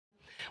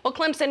Well,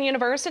 Clemson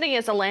University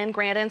is a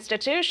land-grant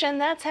institution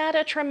that's had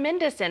a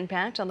tremendous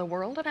impact on the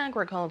world of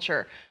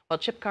agriculture. Well,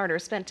 Chip Carter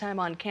spent time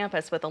on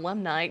campus with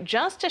alumni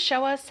just to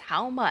show us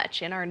how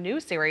much in our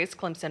new series,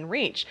 Clemson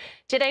Reach.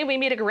 Today, we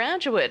meet a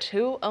graduate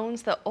who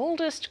owns the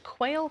oldest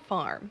quail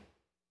farm.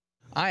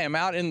 I am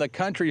out in the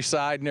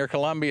countryside near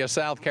Columbia,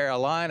 South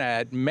Carolina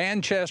at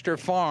Manchester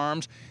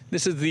Farms.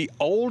 This is the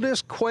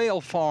oldest quail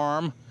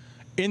farm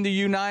in the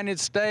United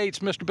States.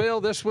 Mr.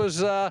 Bill,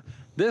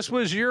 this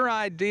was your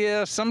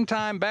idea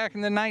sometime back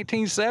in the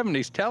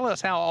 1970s. Tell us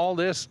how all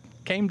this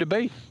came to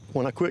be.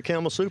 When I quit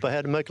Campbell Soup, I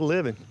had to make a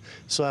living.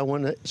 So I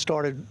went and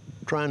started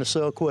trying to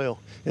sell quail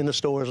in the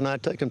stores, and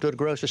I'd take them to the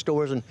grocery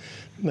stores and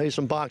made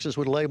some boxes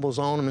with labels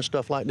on them and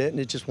stuff like that, and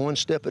it's just one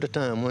step at a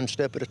time, one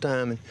step at a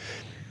time.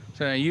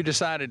 So now you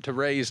decided to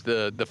raise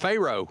the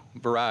Pharaoh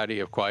variety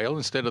of quail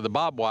instead of the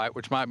Bob White,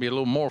 which might be a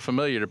little more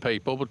familiar to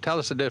people, but tell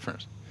us the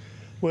difference.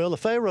 Well, the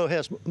Pharaoh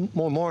has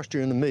more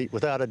moisture in the meat,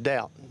 without a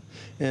doubt.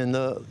 And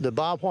the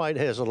Bob White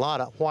has a lot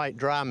of white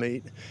dry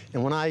meat.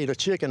 And when I eat a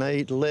chicken, I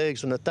eat the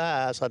legs and the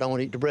thighs. I don't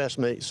eat the breast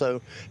meat.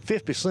 So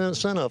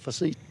 50% of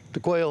us eat the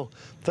quail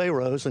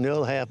Pharaohs, and the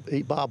other half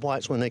eat Bob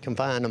Whites when they can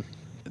find them.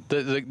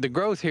 The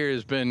growth here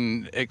has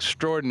been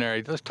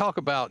extraordinary. Let's talk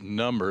about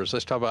numbers.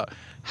 Let's talk about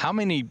how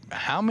many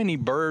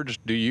birds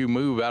do you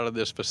move out of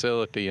this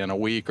facility in a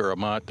week or a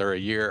month or a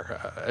year?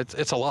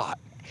 It's a lot.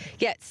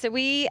 Yeah, so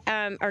we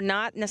are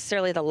not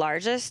necessarily the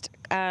largest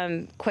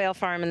quail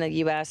farm in the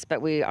U.S.,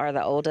 but we are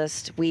the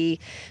oldest.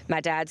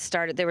 My dad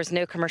started, there was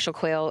no commercial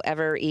quail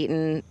ever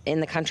eaten in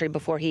the country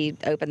before he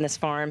opened this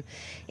farm,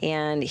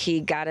 and he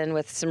got in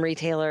with some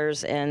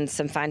retailers and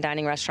some fine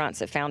dining restaurants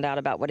that found out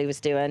about what he was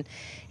doing,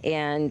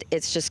 and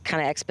it's just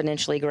kind of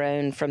exponentially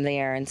grown from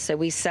there. And so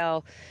we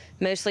sell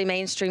mostly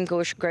mainstream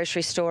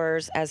grocery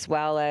stores, as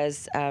well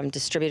as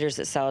distributors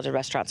that sell to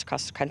restaurants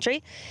across the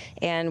country.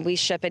 And we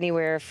ship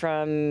anywhere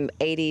from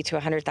 80 to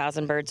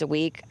 100,000 birds a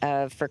week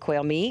for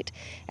quail meat.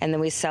 And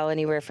then we sell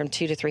anywhere from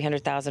 200,000 to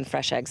 300,000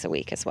 fresh eggs a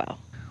week as well.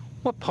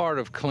 What part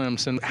of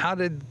Clemson, how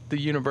did the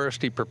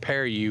university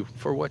prepare you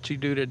for what you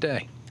do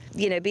today?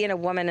 You know, being a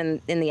woman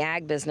in the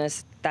ag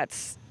business,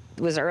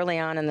 was early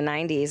on in the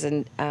 90s,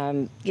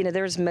 and you know,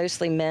 there was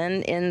mostly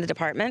men in the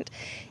department,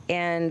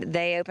 and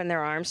they opened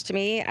their arms to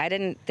me. I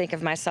didn't think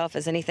of myself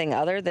as anything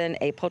other than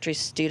a poultry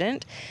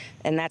student,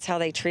 and that's how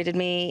they treated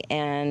me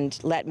and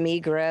let me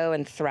grow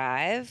and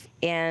thrive.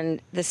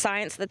 And the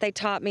science that they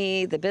taught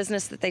me, the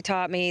business that they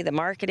taught me, the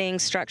marketing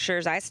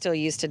structures I still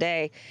use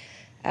today.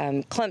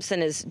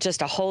 Clemson is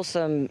just a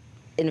wholesome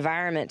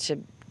environment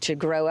to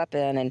grow up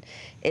in, and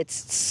it's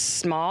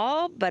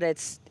small, but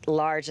it's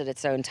large at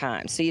its own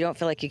time. So you don't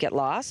feel like you get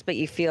lost, but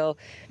you feel,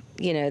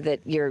 you know, that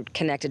you're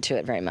connected to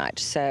it very much.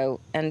 So,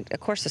 and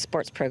of course the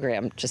sports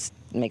program just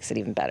makes it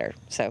even better.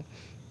 So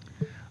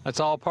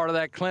that's all part of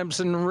that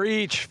Clemson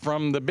Reach,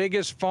 from the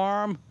biggest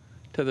farm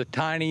to the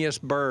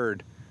tiniest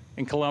bird.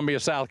 In Columbia,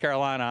 South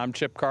Carolina, I'm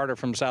Chip Carter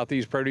from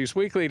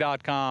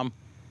SoutheastProduceWeekly.com,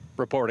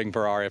 reporting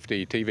for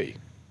RFD-TV.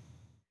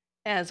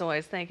 As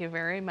always, thank you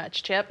very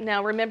much, Chip.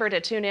 Now remember to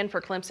tune in for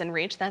Clemson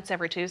Reach. That's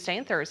every Tuesday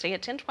and Thursday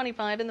at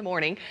 10:25 in the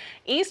morning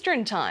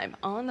Eastern Time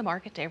on the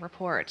Market Day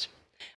Report.